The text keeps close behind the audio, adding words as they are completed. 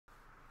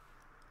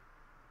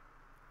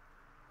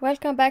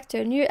Welcome back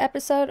to a new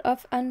episode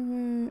of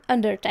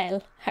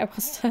Undertale. I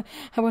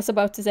was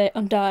about to say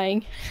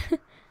Undying.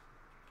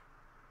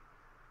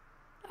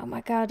 Oh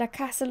my god, that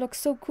castle looks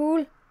so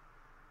cool.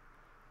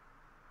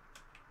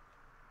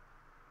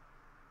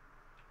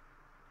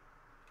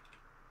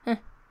 Huh.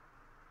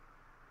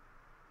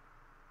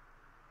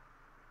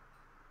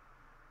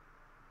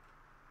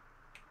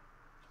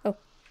 Oh.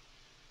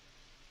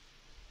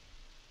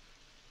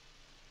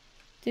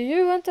 Do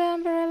you want the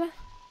umbrella?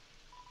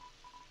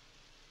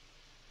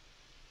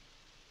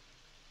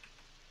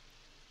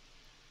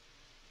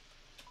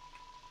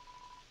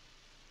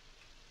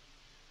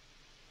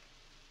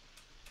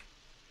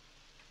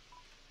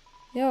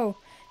 Yo,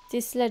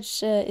 this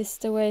ledge is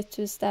the way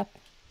to step.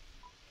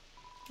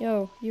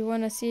 Yo, you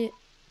wanna see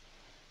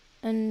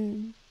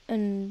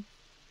Undine,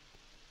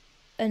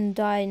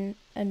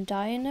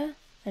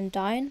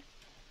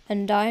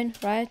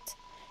 right?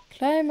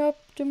 Climb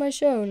up to my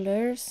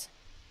shoulders.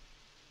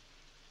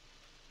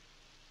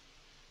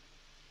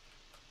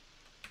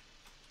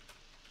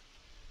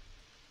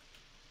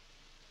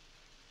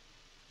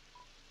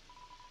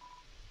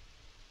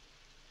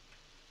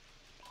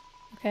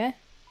 Okay.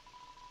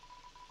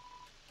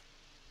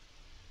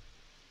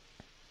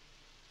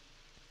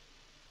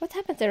 What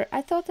happened there?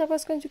 I thought I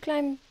was going to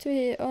climb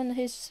on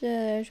his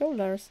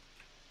shoulders.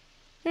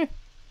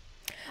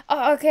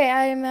 Oh, okay.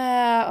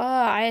 Oh,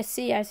 I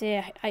see.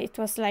 It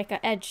was like an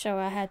edge, so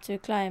I had to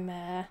climb.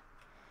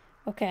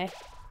 Okay.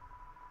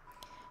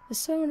 The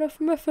sound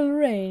of muffled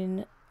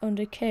rain on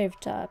the cave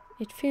top.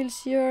 It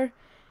fills you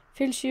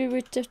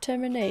with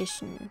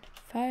determination.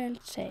 File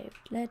saved.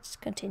 Let's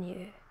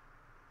continue.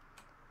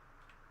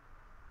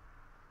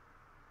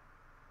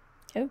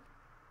 Oh.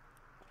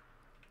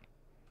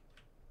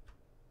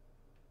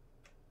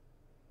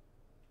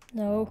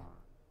 No.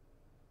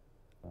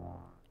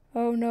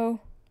 Oh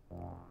no.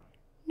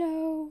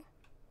 No.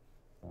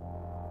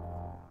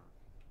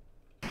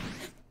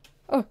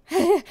 Oh.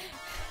 I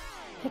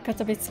got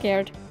a bit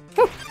scared.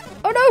 Oh,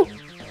 oh no!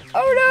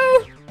 Oh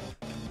no!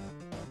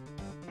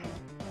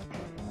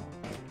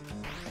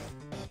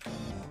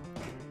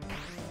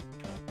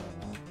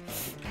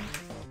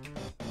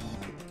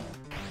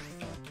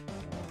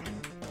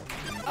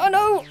 Oh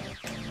no!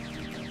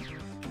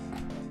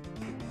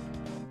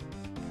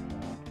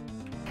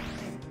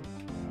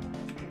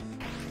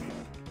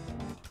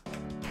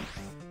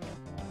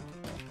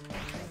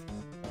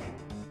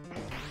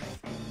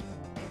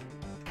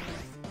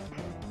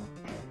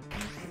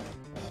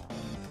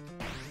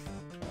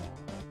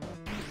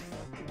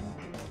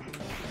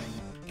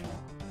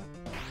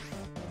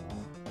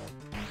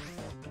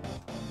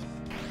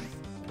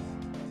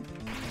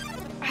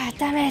 Ah,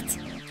 damn it!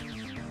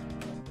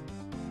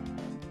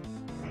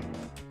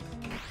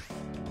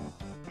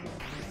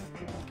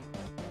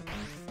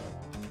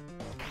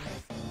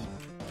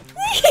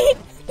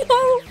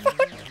 No,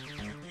 fuck!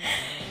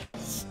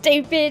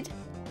 Stupid!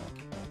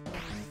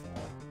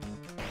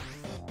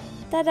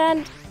 Dead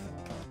end!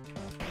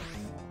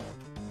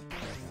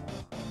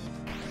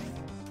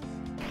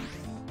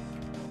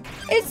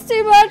 It's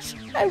too much!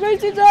 I'm going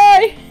to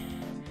die!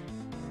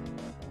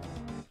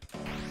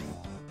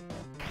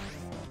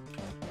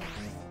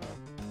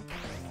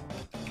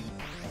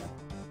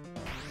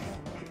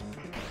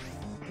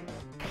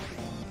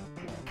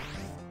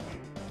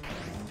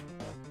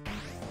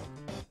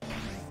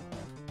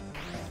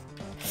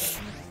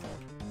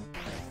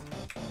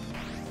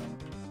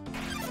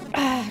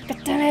 Ah,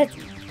 god damn it!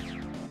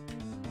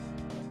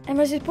 Am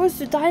I supposed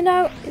to die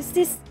now? Is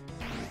this...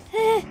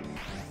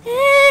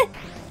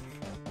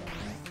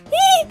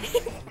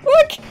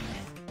 Look!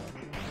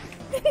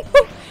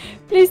 No!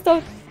 Please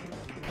don't.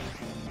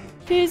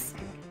 Please.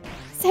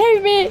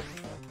 Save me!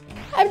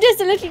 I'm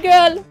just a little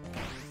girl!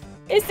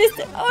 Is this...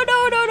 Oh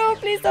no, no, no!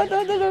 Please don't,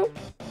 no, no, no!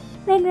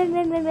 Run, run,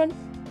 run, run, run!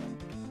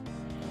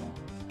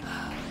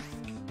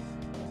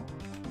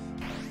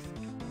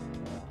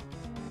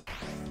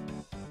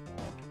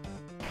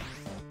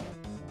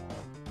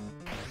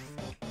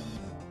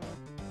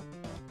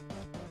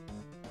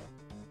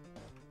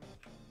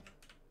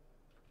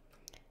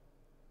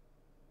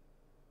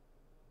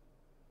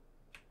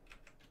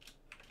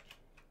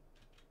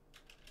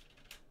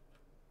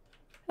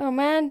 Oh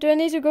man, do I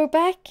need to go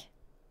back?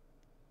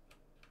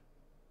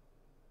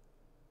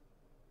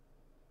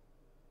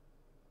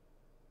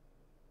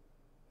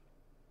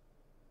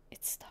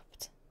 It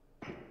stopped.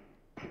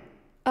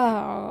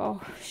 Oh,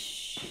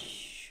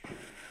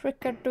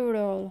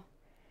 frickadoodle.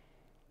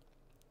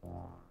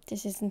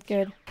 This isn't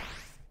good.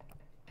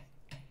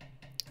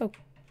 Oh.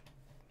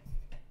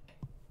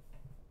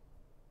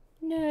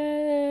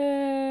 No.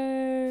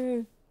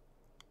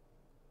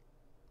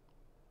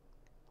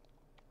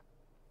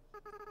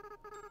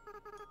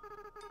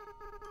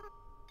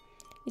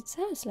 It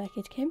sounds like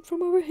it came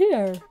from over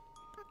here.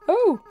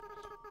 Oh,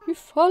 you've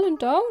fallen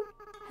down,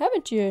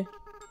 haven't you?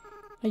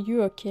 Are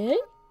you okay?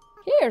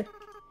 Here,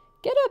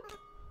 get up.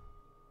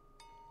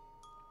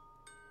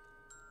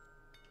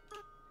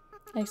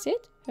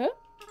 Exit? Huh?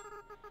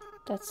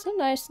 That's a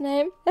nice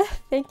name.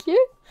 Thank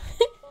you.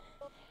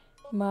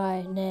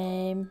 My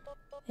name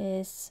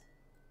is...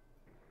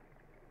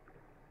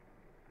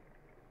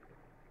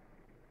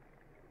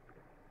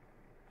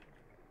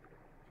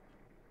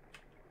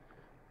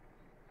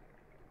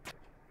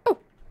 Oh!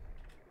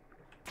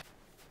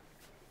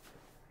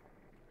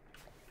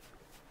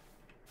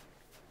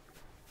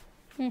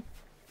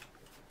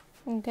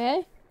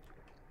 Okay.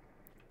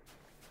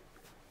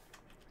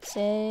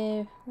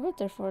 Say,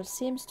 waterfall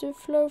seems to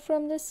flow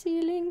from the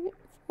ceiling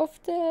of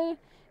the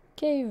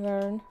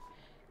cavern.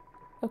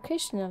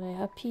 Occasionally,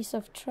 a piece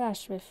of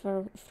trash will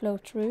flow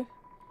through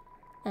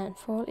and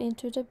fall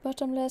into the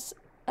bottomless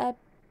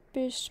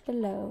abyss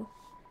below.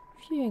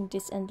 Viewing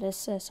this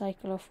endless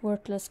cycle of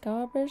worthless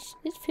garbage,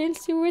 it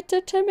fills you with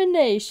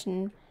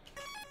determination.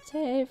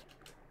 Save.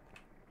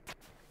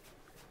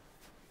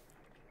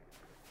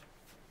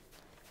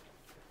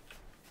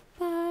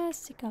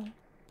 Bicycle,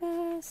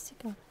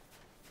 bicycle.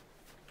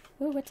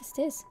 Oh, what is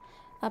this?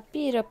 A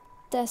beat-up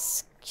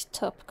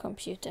desktop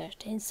computer.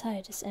 The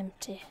inside is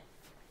empty.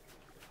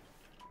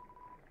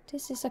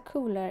 This is a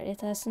cooler.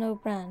 It has no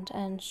brand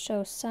and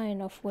shows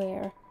sign of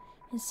wear.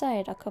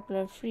 Inside, a couple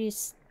of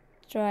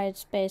freeze-dried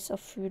space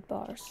of food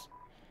bars.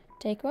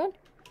 Take one?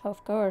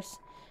 Of course.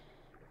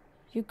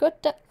 You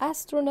got the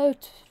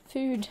astronaut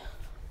food.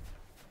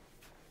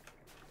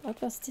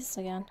 What was this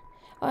again?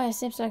 Oh, it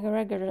seems like a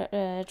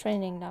regular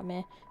training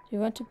dummy. Do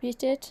you want to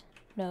beat it?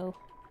 No.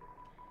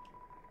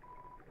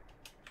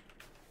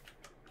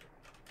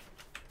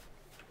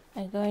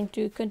 I'm going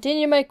to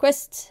continue my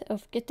quest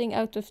of getting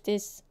out of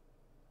this.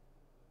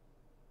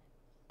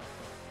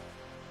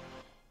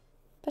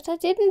 But I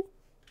didn't...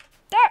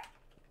 Ah!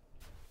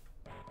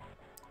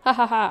 Ha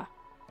ha ha!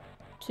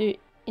 To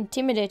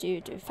intimidate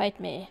you to fight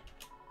me.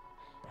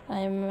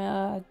 I'm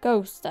a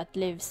ghost that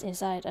lives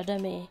inside a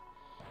dummy.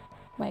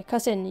 My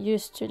cousin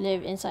used to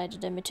live inside a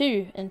dummy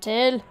too,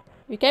 until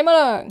you came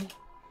along.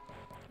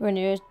 When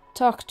you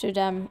talked to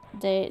them,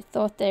 they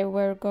thought they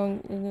were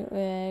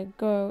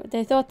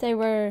They thought they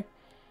were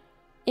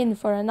in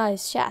for a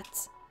nice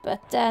chat, but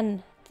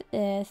then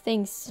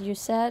things you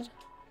said,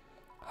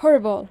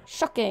 horrible,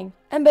 shocking,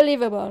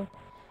 unbelievable.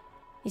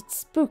 It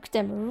spooked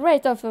them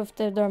right off of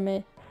the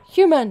dummy.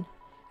 Human,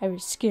 I will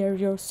scare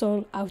your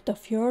soul out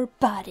of your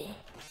body.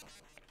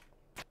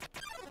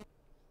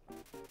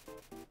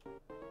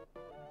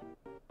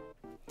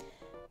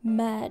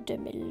 Mad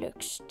dummy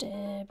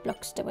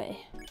blocks the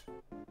way.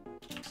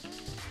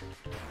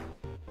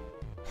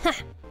 Ha!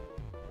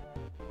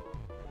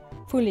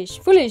 Foolish,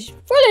 foolish,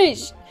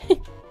 foolish!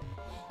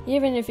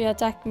 Even if you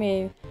attack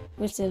me,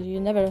 Whistle, you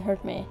never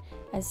hurt me.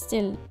 I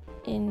still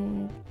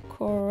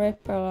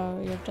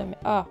incorporeal your dummy.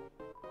 Ah!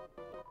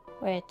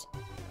 Wait,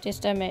 this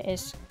dummy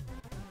is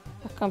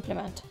a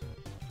compliment.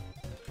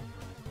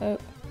 Oh,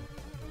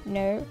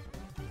 no.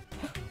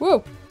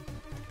 Whoa!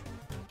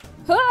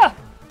 Ah!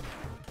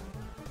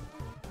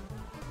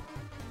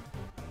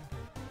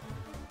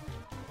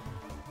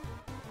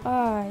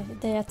 Ah,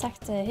 they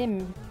attacked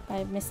him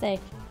by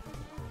mistake.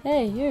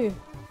 Hey, you!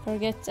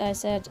 Forget I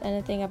said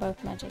anything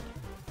about magic.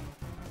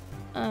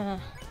 Ah.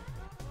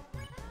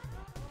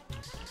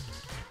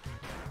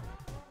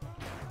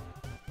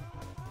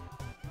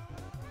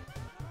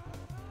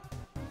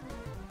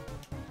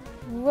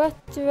 What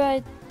do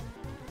I...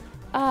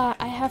 Ah,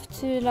 I have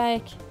to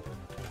like...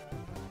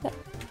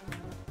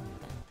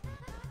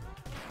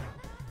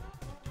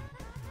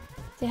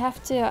 They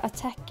have to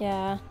attack...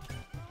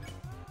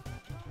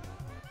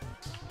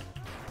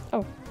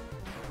 Oh.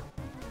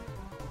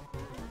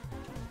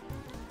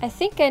 I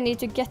think I need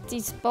to get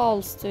these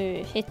balls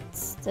to hit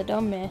the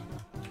dummy.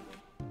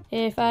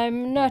 If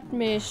I'm not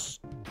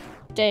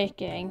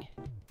mistaken.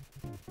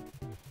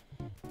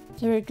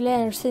 The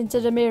glares into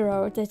the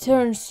mirror. They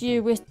turns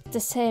you with the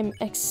same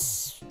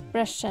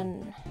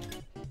expression.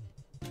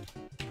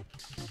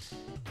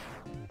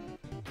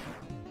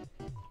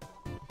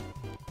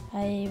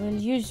 I will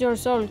use your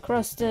soul to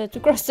cross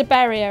the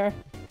barrier.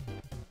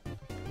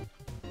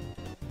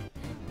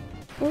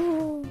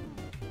 Ooh,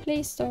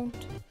 please don't.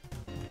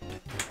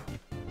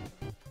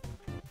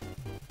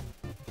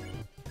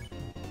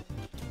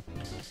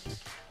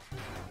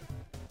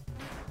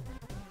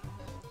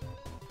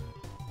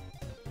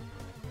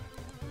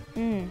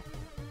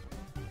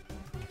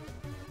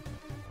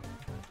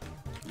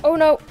 Oh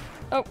no!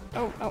 Oh,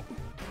 oh, oh.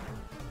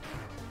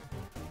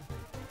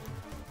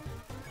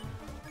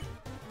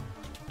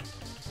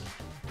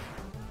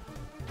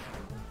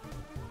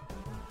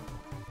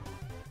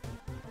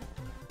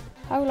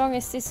 How long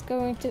is this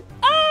going to...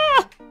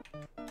 Ah!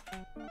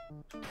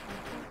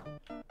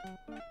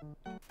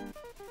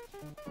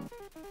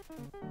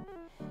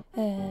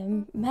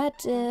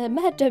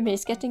 Mad dummy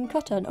is getting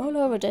cotton all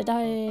over the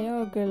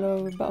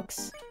diagonal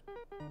box.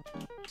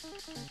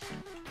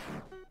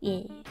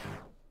 Yeah.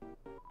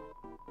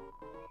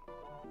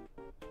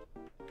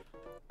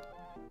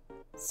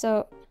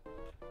 So...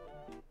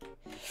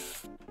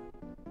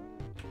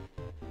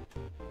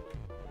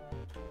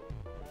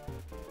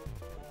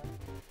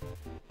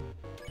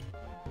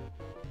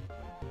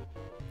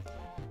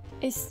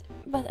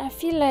 But I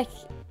feel like...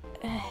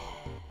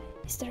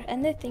 Is there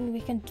anything we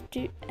can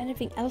do?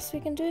 Anything else we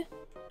can do?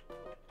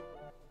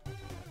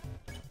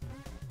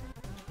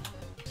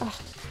 Ah,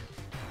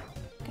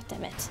 god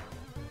damn it!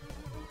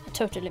 I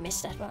totally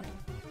missed that one.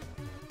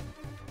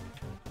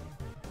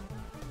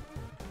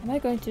 Am I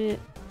going to?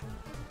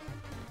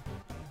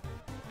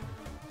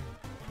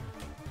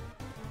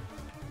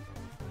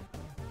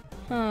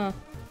 Huh.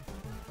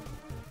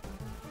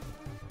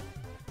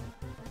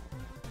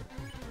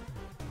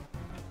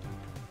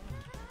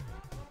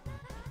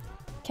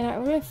 Can I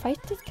really fight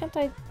it? Can't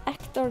I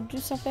act or do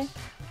something?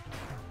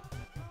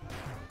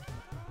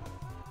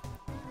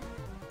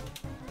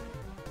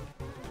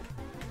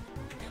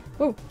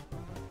 Oh.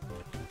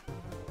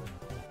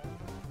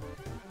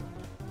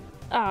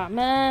 Ah,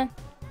 man.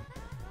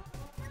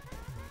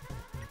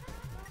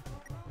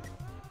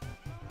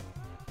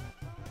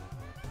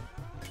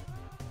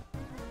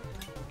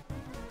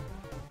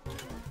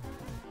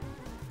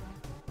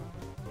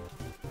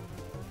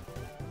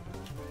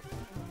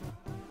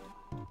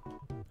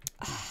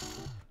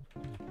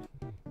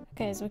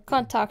 Okay, so we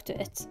can't talk to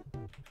it.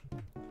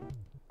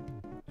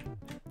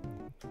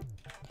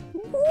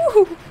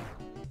 Woo!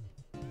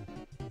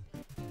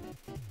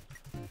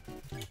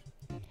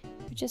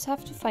 We just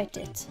have to fight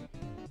it.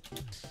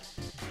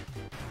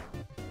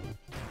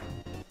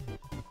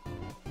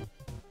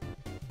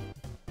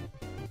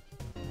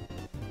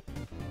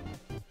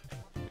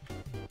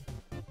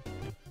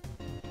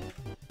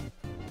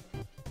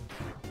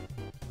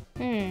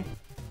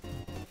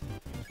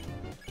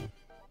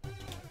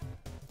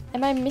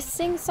 Am I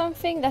missing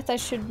something that I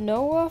should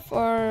know of,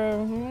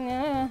 or...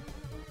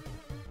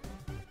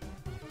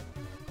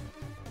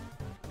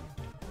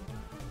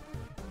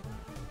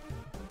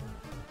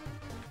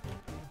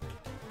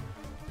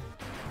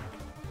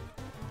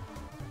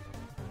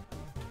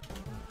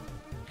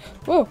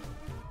 Whoa!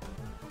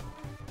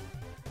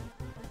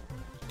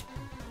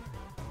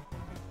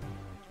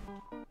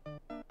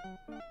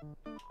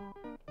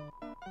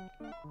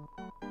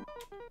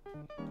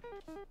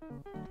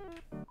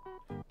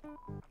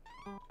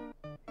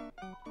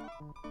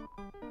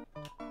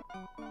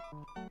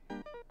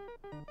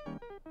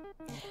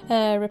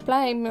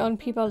 Replying on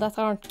people that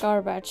aren't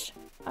garbage.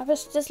 I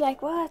was just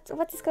like, what?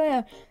 What is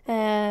going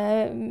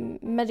on?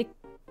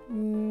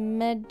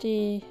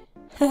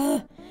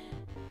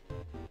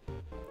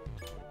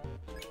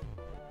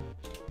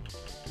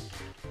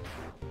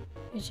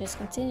 We just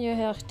continue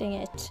hurting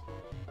it.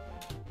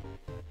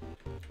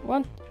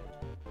 One.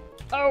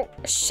 Oh,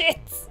 shit!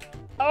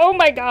 Oh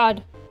my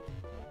god!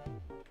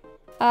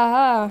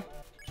 Aha!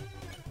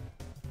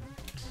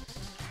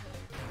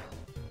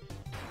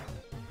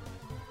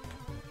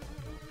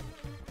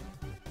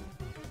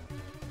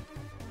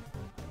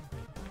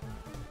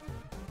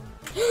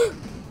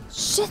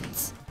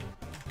 Shit!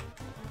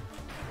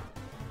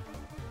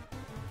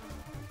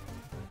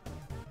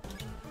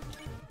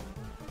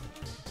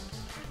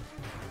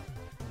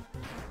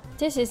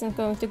 This isn't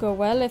going to go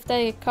well if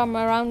they come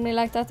around me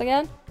like that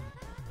again.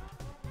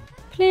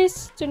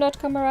 Please do not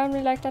come around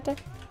me like that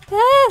again.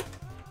 Ah!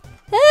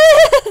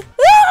 Ah!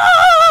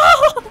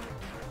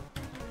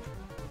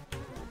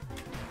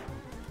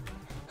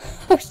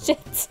 Oh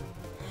shit!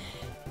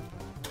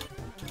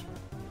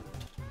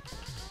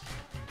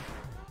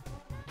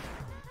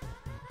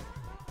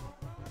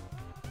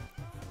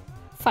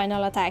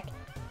 Final attack.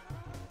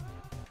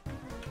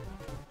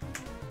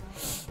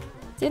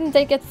 Didn't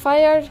they get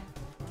fired?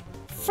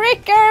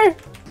 Fricker!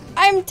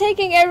 I'm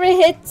taking every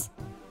hit!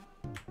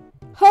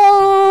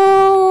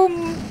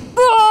 Home!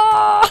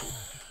 Ah!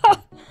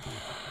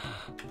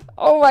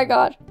 Oh my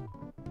god.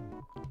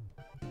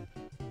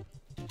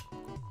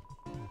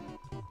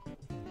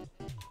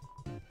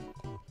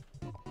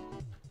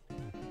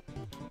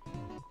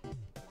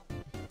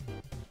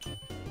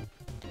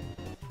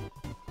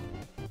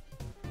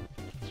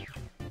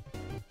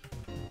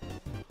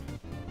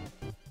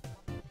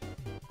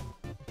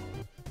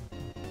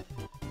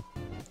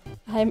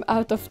 I'm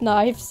out of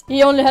knives.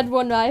 He only had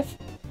one knife.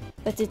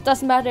 But it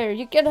doesn't matter.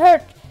 You can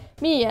hurt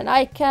me and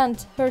I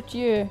can't hurt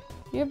you.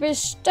 You'll be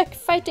stuck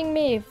fighting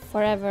me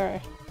forever.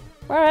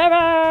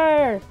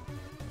 Forever!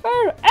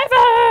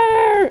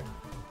 Forever!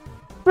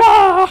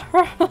 Blah!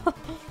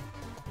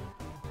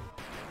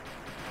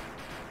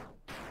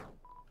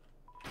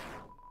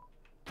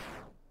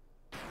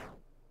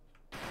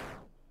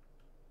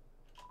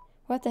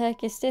 What the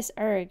heck is this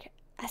erg?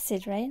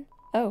 Acid rain?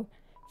 Oh,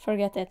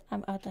 forget it.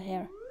 I'm out of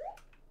here.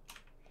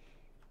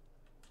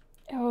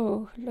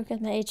 Oh, look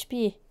at my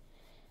HP.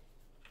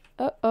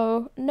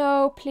 Uh-oh.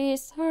 No,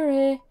 please,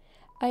 hurry.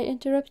 I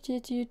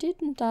interrupted you,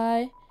 didn't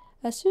I?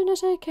 As soon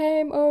as I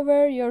came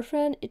over, your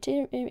friend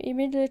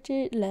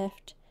immediately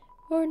left.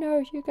 Oh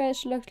no, you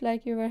guys looked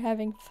like you were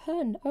having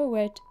fun. Oh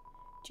wait,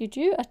 did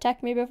you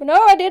attack me before? No,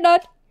 I did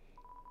not!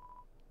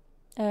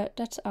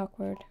 That's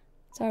awkward.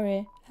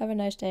 Sorry, have a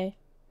nice day.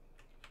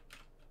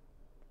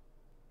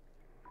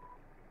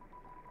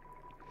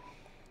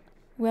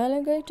 Well,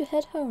 I'm going to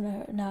head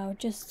home now,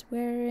 just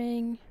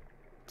warning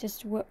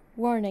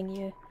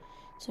you,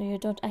 so you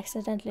don't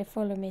accidentally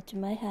follow me to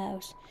my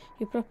house.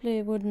 You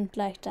probably wouldn't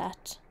like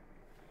that.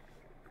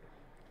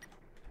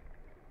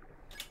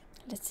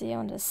 Let's see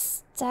on the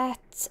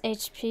stats.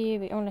 HP,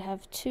 we only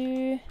have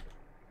 2.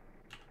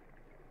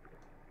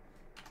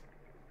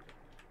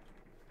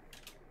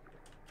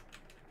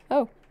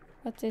 Oh,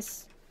 what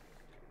is...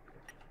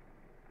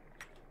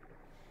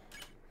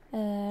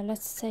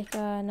 let's take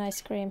an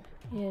ice cream.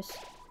 Yes.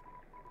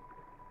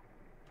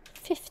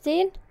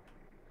 15?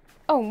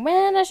 Oh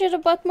man, I should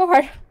have bought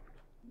more.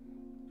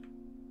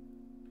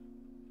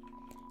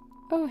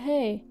 Oh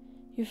hey,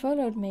 you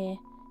followed me.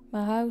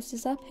 My house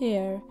is up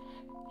here.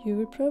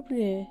 You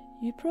probably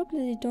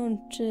don't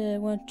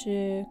want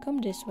to come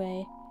this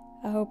way.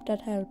 I hope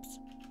that helps.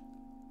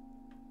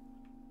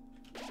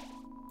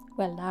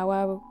 Well,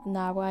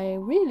 now I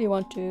really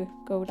want to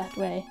go that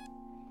way.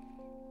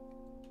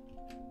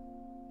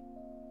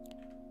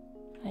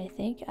 I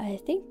think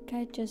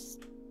I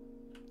just...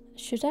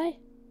 Should I?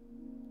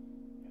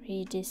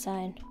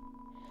 Redesign.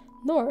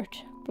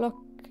 North, Block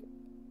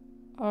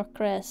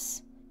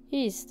Arcres.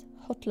 East,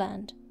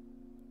 Hotland.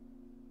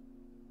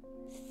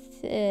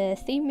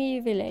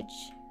 Themi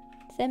Village.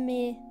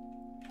 Themi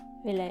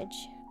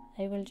Village.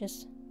 I will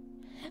just...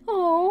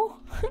 Oh!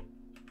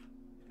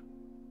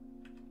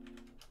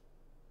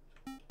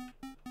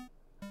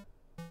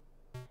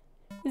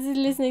 This is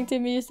listening to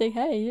music.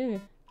 Hey, you.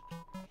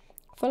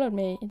 Followed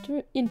me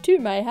into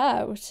my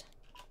house.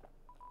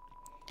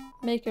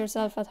 Make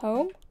yourself at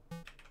home.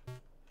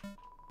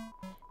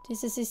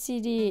 This is a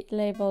CD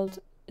labeled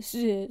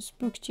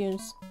Spook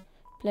Tunes.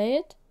 Play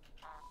it.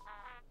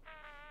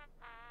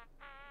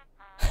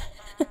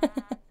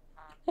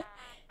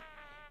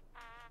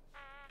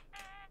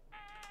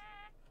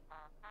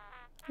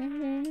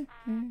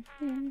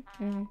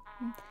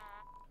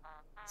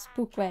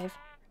 Spook Wave.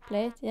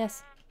 Play it,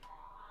 yes.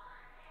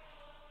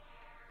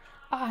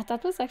 Ah,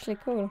 that was actually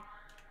cool.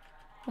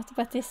 What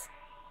about this?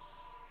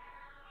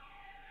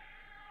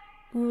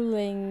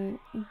 Ghouling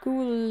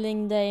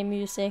Day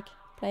music.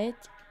 Play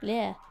it.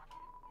 Yeah.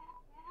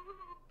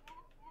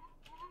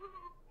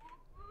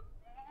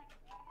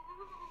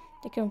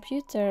 The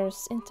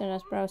computer's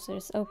internet browser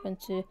is open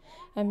to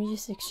a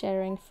music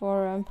sharing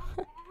forum.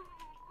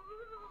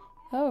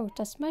 Oh,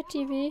 that's my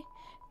TV.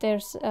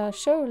 There's a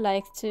show I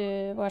like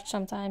to watch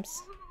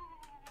sometimes.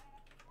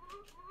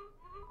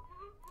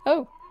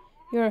 Oh,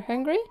 you're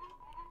hungry?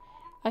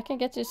 I can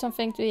get you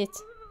something to eat.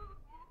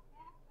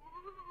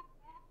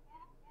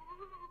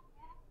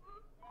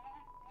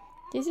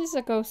 This is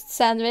a ghost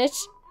sandwich.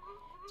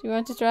 Do you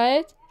want to try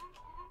it?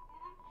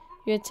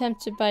 You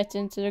attempt to bite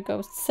into the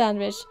ghost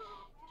sandwich.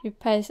 You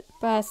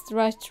passed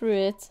right through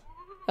it.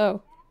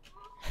 Oh.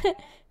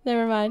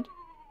 Never mind.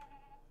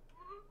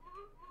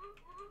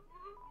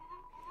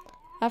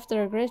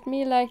 After a great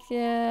meal,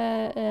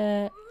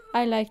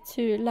 I like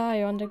to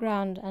lie on the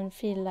ground and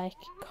feel like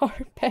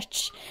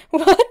garbage.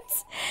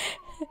 What?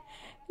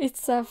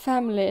 It's a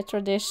family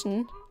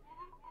tradition.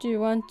 Do you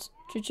want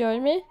to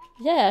join me?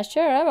 Yeah,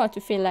 sure, I want to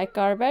feel like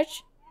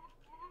garbage.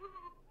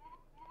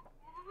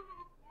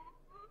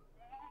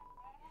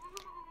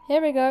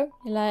 Here we go.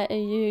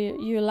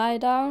 You lie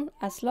down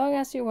as long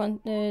as you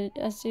want,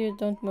 as you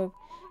don't move.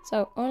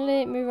 So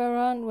only move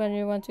around when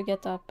you want to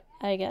get up,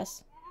 I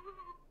guess.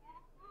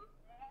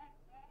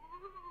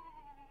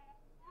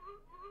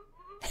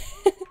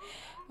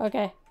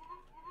 Okay.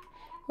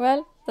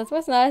 Well, that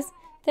was nice.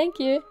 Thank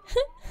you.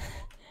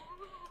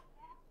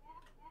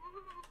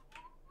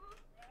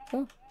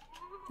 Oh,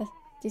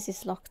 this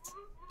is locked.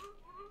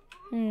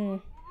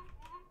 Oh.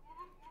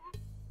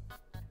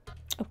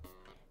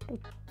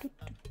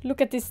 Look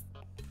at this.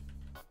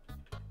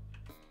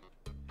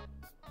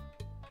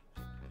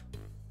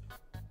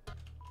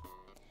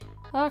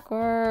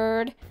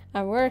 Awkward.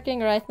 I'm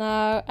working right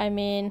now. I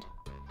mean,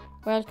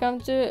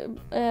 welcome to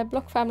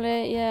Block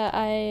Family. Yeah,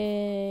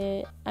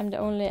 I'm the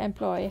only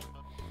employee.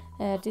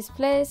 This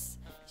place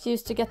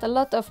used to get a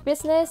lot of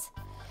business,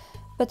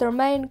 but our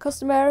main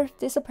customer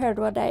disappeared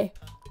one day.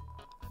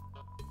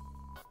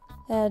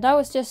 Now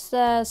it's just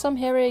some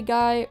hairy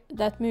guy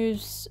that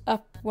moves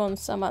up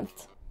once a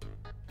month.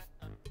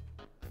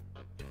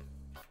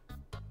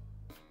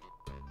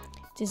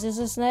 This is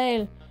a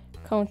snail,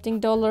 counting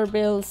dollar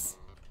bills.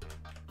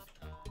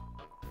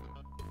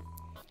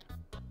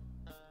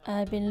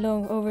 I've been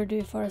long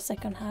overdue for a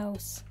second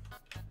house.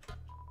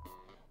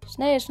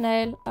 Snail,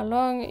 snail, a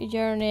long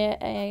journey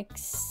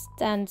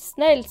extends.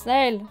 Snail,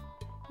 snail,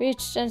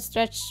 reach and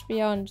stretch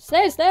beyond.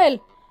 Snail, snail,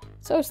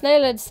 so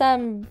snailed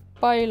Sam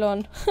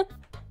Bylon.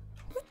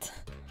 What?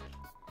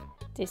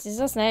 This is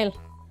a snail.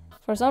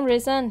 For some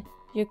reason,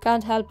 you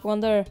can't help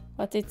wonder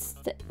what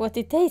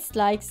it tastes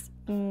like.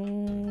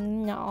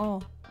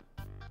 No.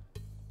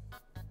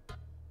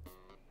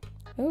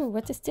 Oh,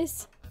 what is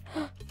this?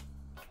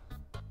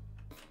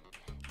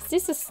 Is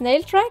this a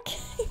snail track?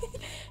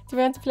 Do you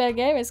want to play a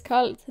game? It's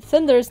called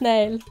Thunder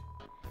Snail.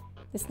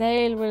 The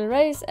snail will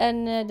race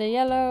and the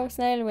yellow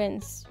snail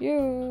wins.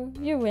 You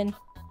win.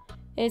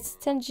 It's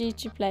 10G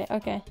to play.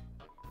 Okay.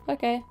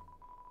 Okay.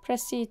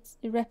 Proceed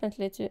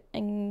rapidly to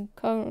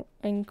encounter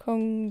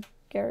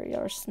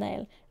your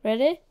snail.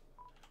 Ready?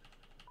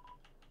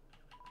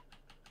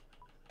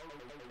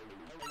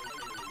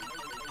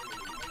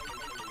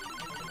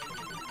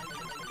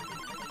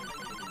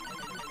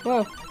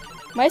 Whoa.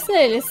 My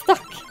snail is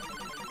stuck.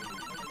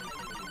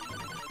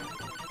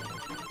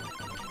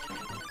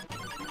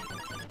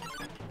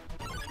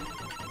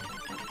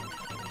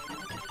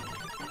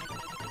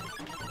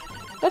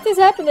 What is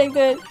happening to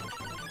it?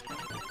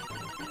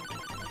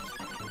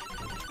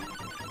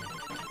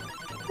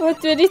 What,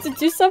 do I need to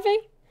do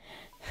something?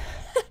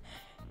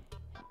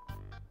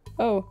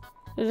 Oh,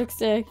 it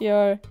looks like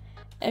your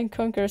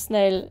Enconquer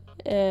snail.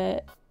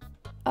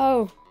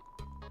 Oh.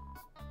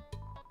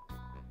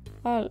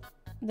 Oh,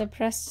 the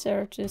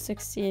pressure to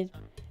succeed.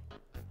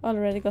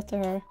 Already got to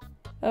her.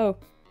 Oh.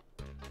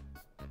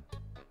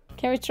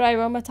 Can we try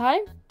one more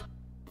time?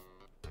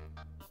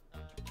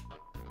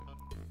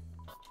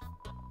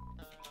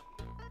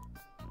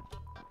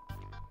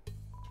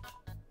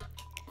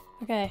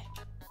 Okay.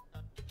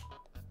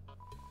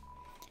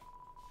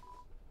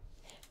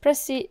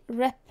 Press C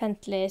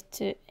repeatedly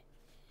to...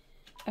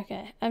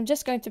 Okay, I'm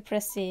just going to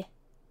press C.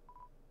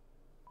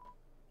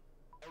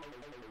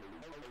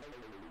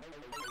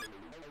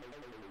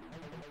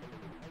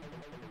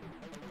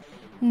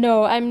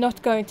 No, I'm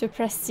not going to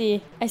press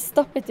C. I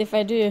stop it if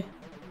I do.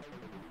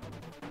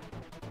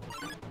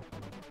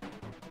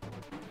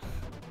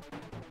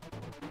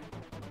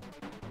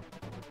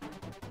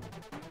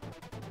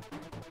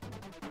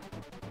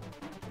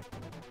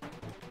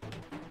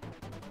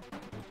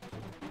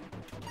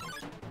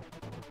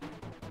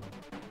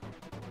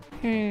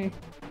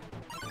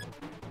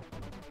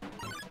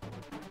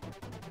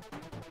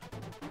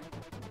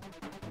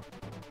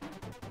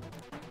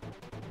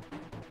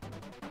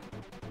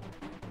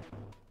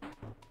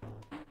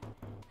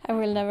 I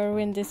will never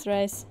win this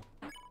race.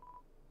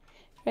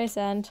 Race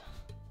end.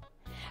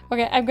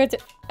 Okay, I'm going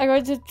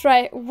to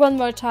try one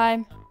more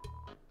time.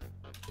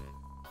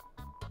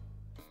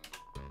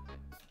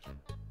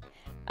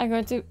 I'm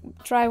going to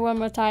try one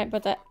more time,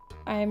 but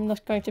I'm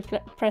not going to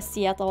press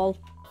C at all.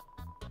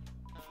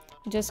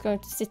 I'm just going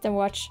to sit and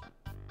watch.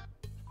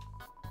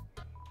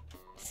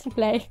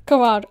 Play.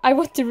 Come on, I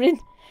want to win.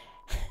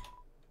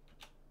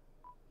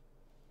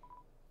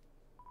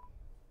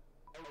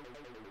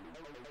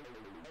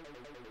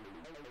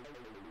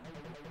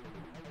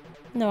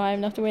 No,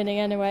 I'm not winning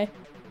anyway.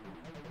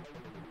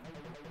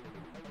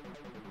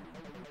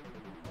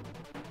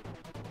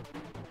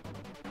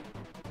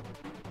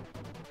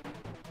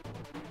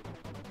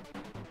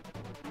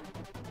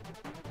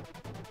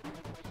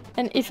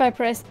 And if I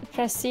press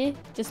C,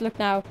 just look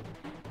now.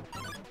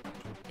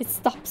 It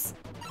stops.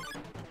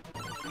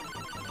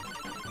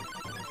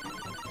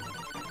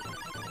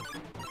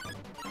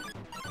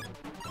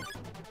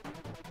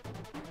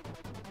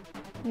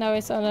 Now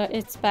it's on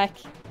its back.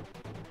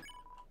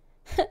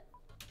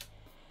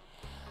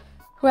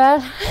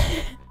 Well,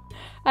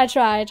 I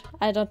tried.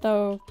 I don't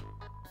know.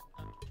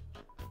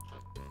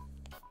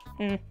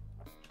 I'm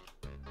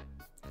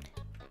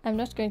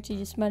not going to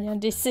use money on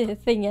this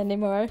thing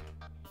anymore.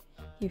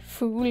 You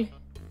fool.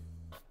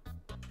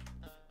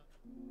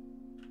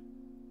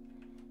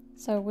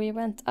 So we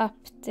went up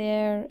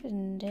there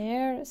and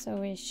there, so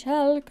we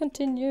shall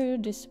continue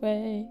this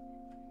way.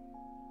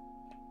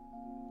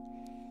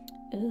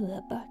 Ooh,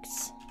 a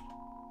box.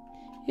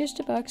 Use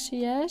the box,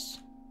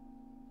 yes.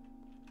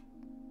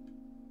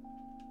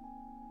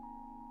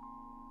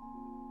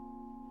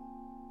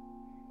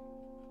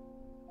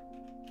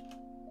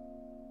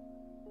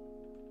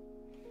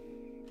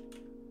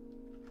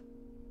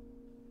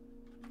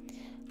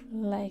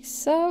 Like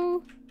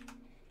so.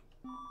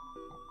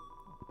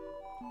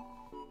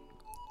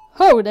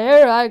 Oh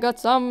there, I got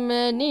some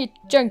neat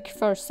junk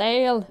for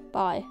sale.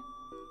 Buy.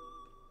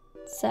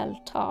 Sell,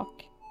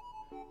 talk.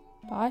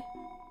 Buy.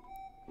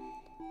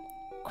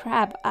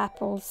 Crab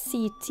apple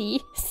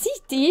CT.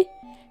 CT?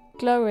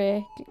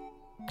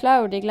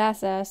 Cloudy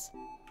glasses.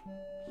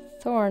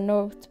 Thorn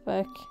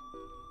notebook.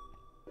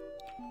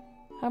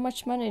 How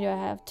much money do I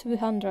have?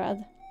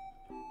 200.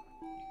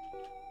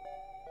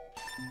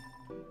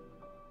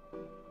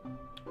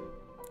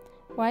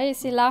 Why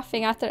is he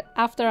laughing after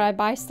I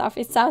buy stuff?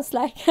 It sounds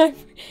like I'm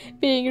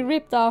being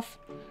ripped off.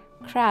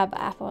 Crab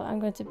apple. I'm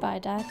going to buy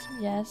that.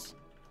 Yes.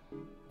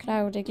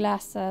 Cloudy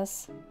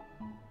glasses.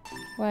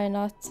 Why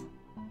not?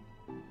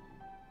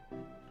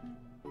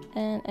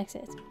 And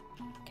exit.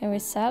 Can we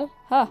sell?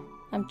 Huh.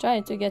 I'm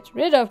trying to get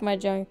rid of my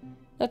junk.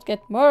 Not get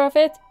more of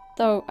it.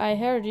 Though I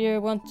heard you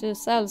want to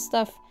sell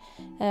stuff.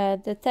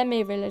 The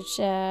Temi village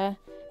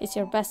is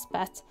your best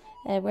bet.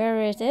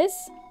 Where it is?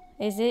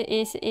 Is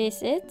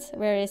it?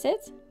 Where is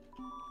it?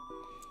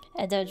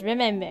 I don't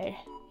remember,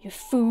 you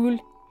fool.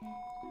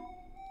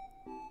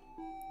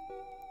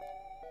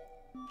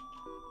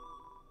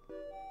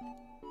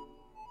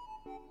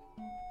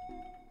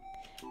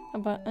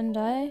 About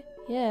Undai?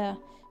 Yeah,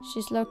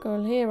 she's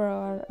local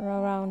hero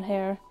around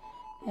here.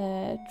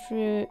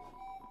 Through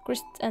grit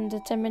and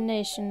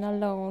determination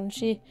alone,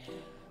 she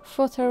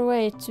fought her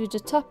way to the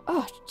top.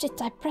 Oh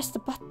shit, I pressed the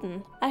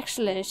button.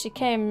 Actually, she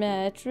came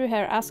through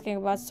here asking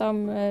about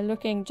some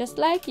looking just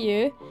like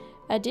you.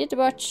 I did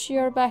watch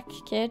your back,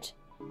 kid.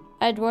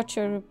 I'd watch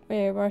your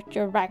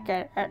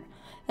back.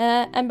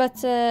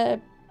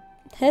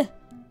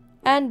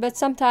 But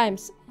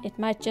sometimes it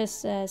might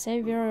just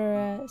save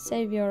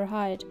your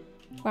hide.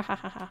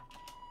 Wahahaha.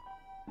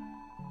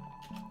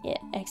 Yeah,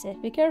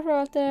 exit. Be careful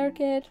out there,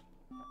 kid.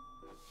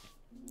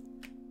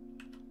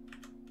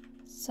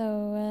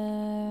 So,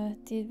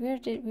 where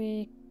did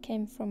we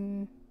came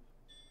from?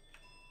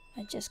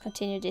 I just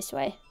continue this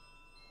way.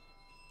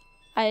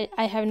 I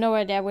have no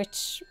idea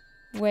which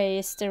way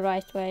is the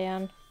right way,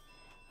 and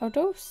are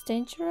those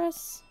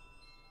dangerous?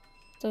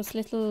 Those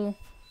little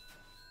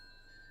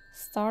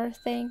star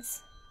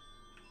things?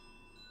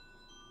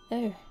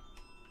 Oh.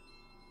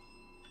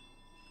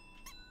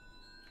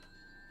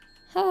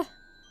 Huh.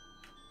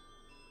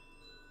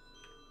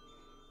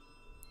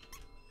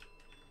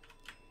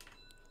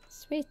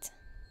 Sweet.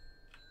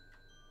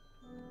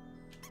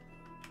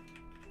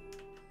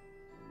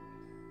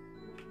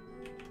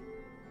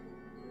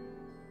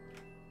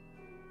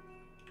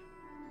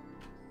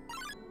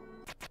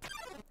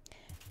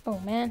 Oh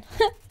man.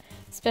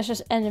 Special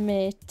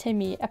enemy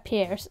Timmy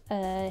appears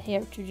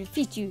here to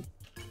defeat you.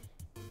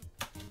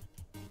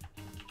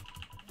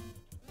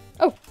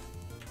 Oh!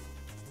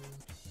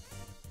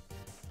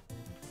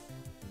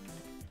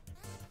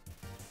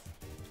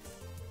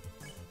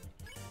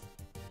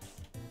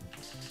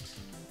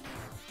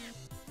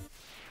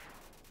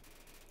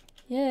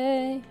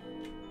 Yay!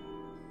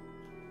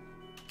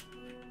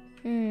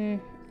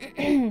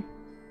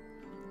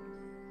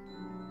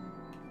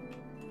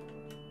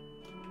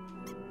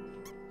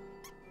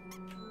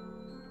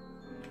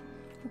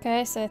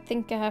 Okay, so I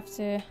think I have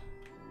to...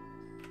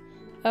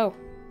 Oh.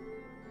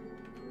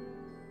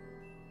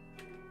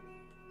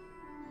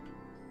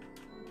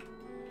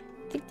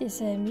 I think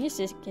this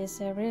music is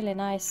really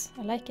nice.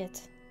 I like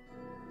it.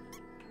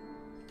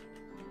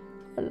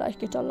 I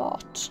like it a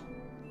lot.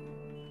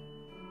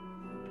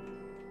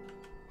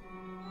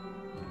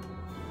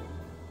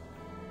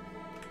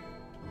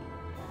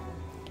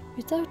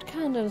 Without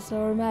candles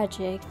or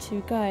magic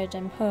to guide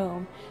them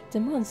home,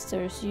 the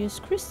monsters use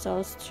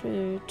crystals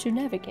to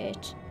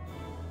navigate.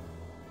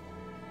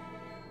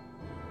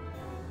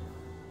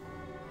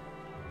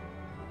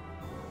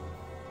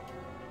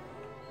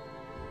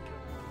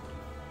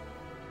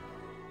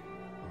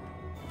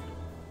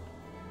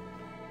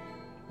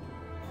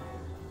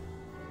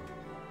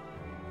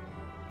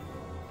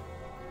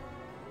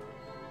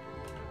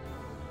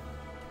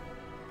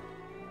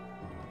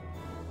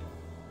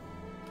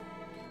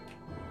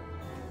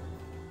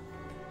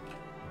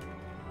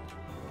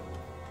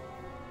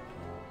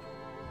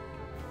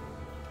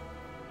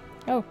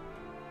 Oh.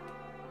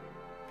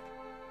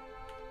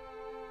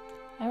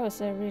 I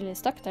was really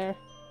stuck there.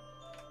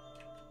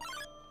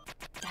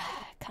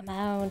 Come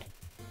on.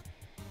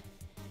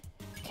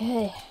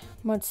 Okay,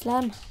 Mud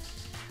Slam.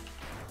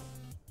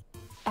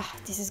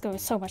 This is going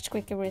so much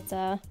quicker with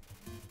Oh,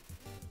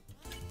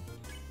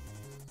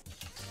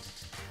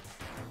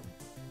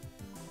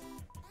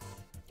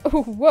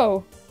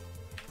 whoa.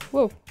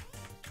 Whoa.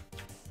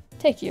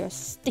 Take your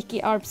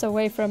sticky arms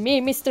away from me,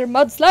 Mr.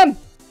 Mud Slam!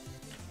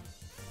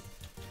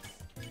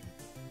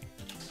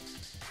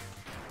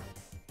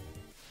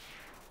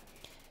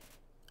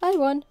 I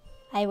won.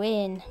 I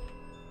win.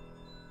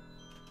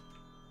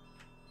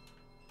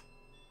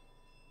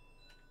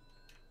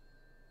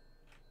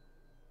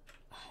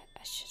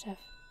 I should have.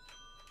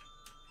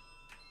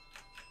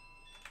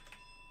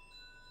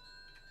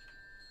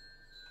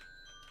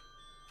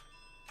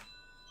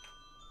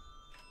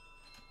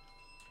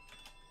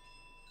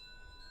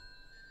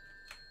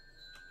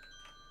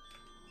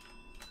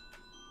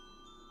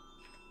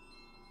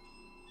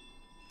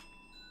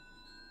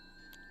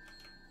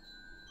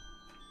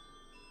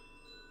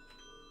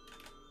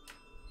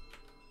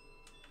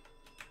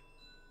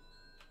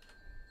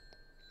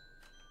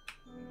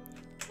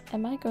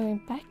 Am I going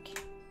back?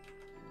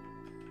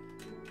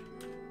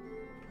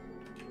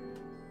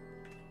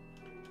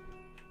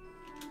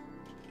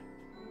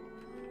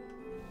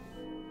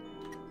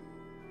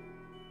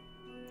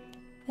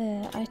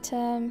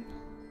 Item.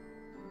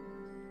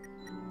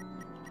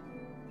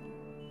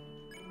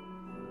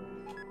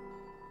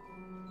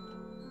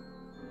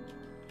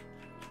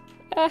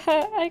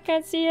 I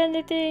can't see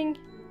anything.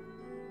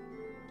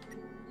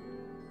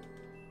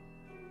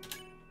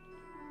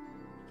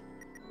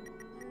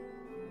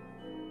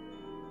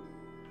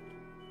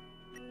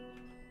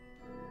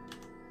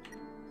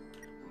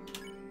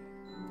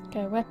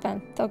 Okay,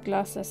 weapon, thug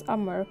glasses,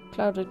 armor,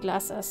 clouded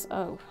glasses.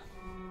 Oh.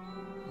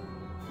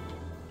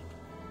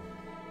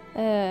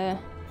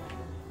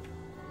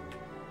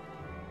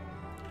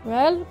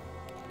 Well,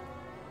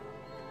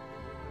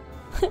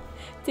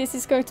 this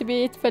is going to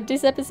be it for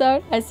this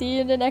episode. I see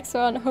you in the next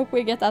one. Hope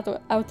we get out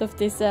of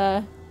this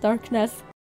darkness.